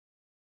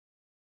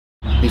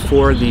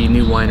Before the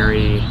new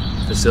winery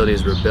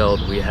facilities were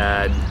built, we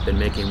had been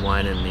making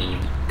wine in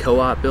the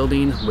co-op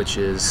building,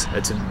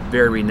 it's a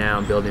very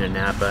renowned building in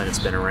Napa, and it's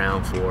been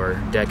around for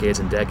decades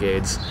and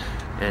decades,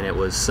 and it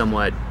was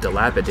somewhat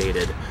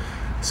dilapidated.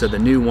 So the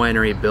new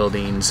winery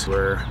buildings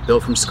were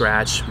built from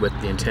scratch with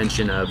the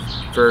intention of,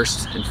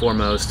 first and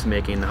foremost,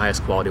 making the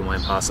highest quality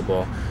wine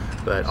possible,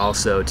 but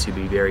also to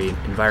be very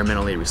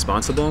environmentally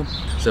responsible.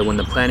 So when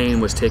the planning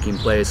was taking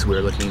place, we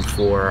were looking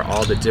for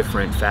all the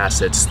different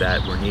facets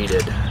that were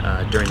needed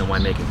during the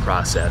winemaking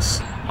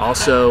process.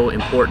 Also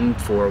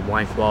important for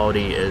wine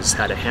quality is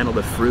how to handle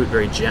the fruit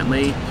very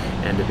gently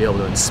and to be able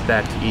to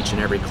inspect each and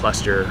every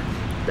cluster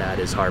that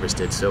is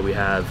harvested. So we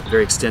have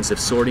very extensive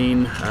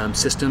sorting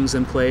systems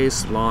in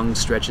place, long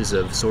stretches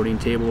of sorting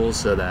tables,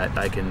 so that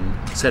I can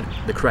set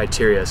the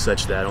criteria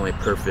such that only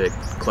perfect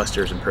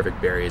clusters and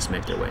perfect berries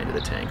make their way into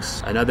the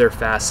tanks. Another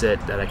facet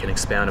that I can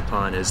expound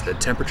upon is the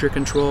temperature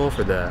control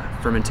for the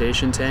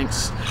fermentation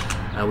tanks.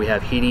 We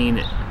have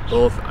heating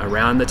both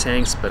around the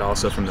tanks, but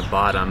also from the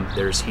bottom.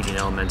 There's heating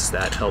elements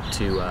that help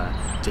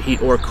to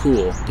heat or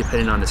cool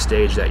depending on the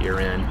stage that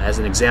you're in. As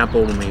an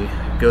example, when we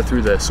go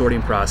through the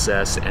sorting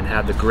process and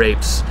have the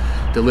grapes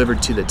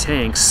delivered to the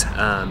tanks,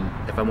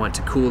 if I want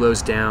to cool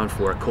those down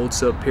for a cold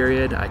soak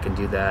period, I can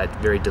do that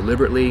very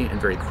deliberately and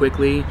very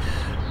quickly.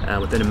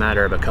 Within a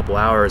matter of a couple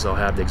hours, I'll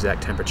have the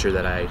exact temperature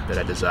that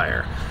I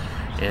desire.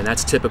 And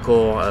that's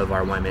typical of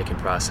our winemaking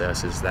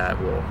process, is that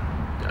we'll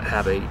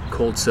have a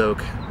cold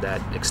soak that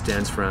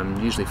extends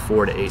from usually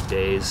 4 to 8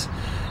 days.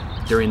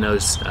 During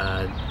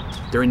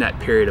that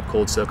period of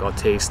cold soak, I'll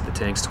taste the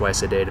tanks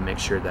twice a day to make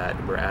sure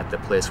that we're at the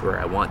place where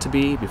I want to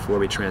be before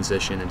we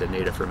transition into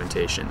native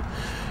fermentation.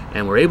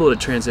 And we're able to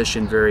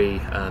transition very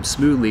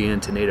smoothly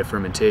into native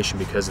fermentation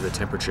because of the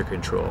temperature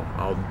control.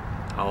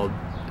 I'll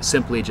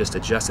simply just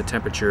adjust the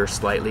temperature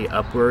slightly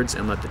upwards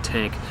and let the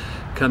tank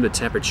come to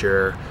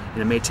temperature,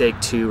 and it may take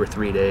 2 or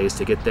 3 days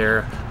to get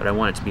there, but I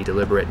want it to be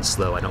deliberate and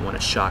slow. I don't want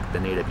to shock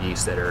the native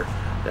yeasts that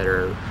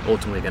are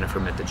ultimately going to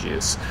ferment the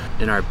juice.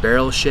 In our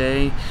barrel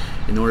shay,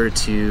 in order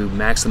to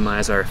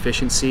maximize our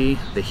efficiency,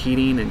 the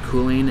heating and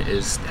cooling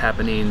is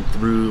happening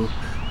through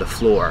the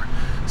floor.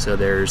 So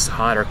there's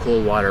hot or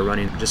cold water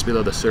running just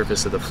below the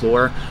surface of the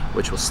floor,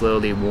 which will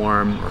slowly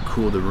warm or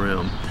cool the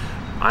room.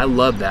 I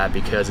love that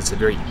because it's a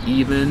very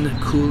even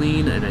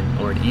cooling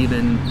or an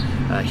even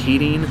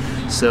heating,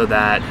 so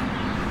that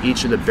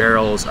each of the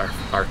barrels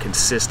are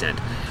consistent.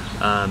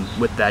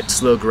 With that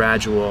slow,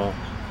 gradual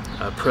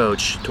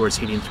approach towards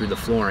heating through the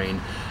flooring,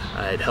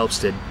 it helps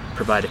to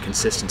provide a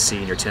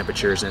consistency in your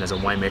temperatures, and as a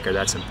winemaker,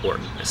 that's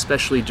important,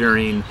 especially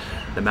during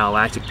the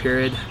malolactic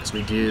period, because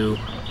we do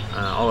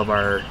all of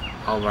our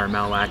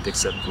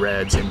malolactics of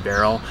reds in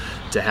barrel.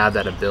 To have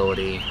that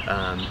ability,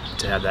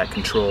 to have that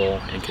control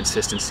and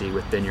consistency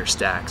within your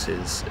stacks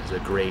is a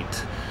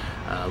great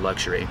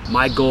luxury.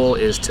 My goal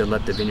is to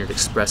let the vineyard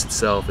express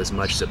itself as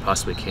much as it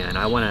possibly can.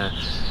 I want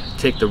to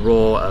take the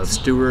role of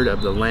steward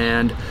of the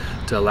land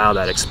to allow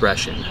that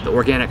expression. The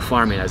organic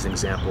farming, as an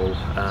example,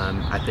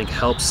 I think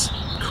helps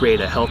create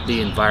a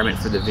healthy environment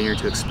for the vineyard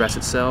to express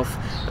itself.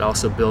 It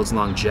also builds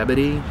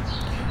longevity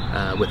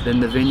within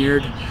the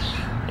vineyard.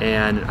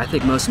 And I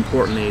think most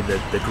importantly,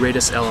 the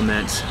greatest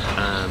element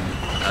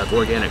of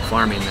organic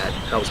farming that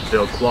helps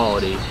build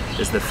quality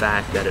is the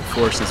fact that it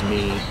forces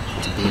me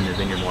to be in the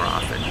vineyard more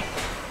often.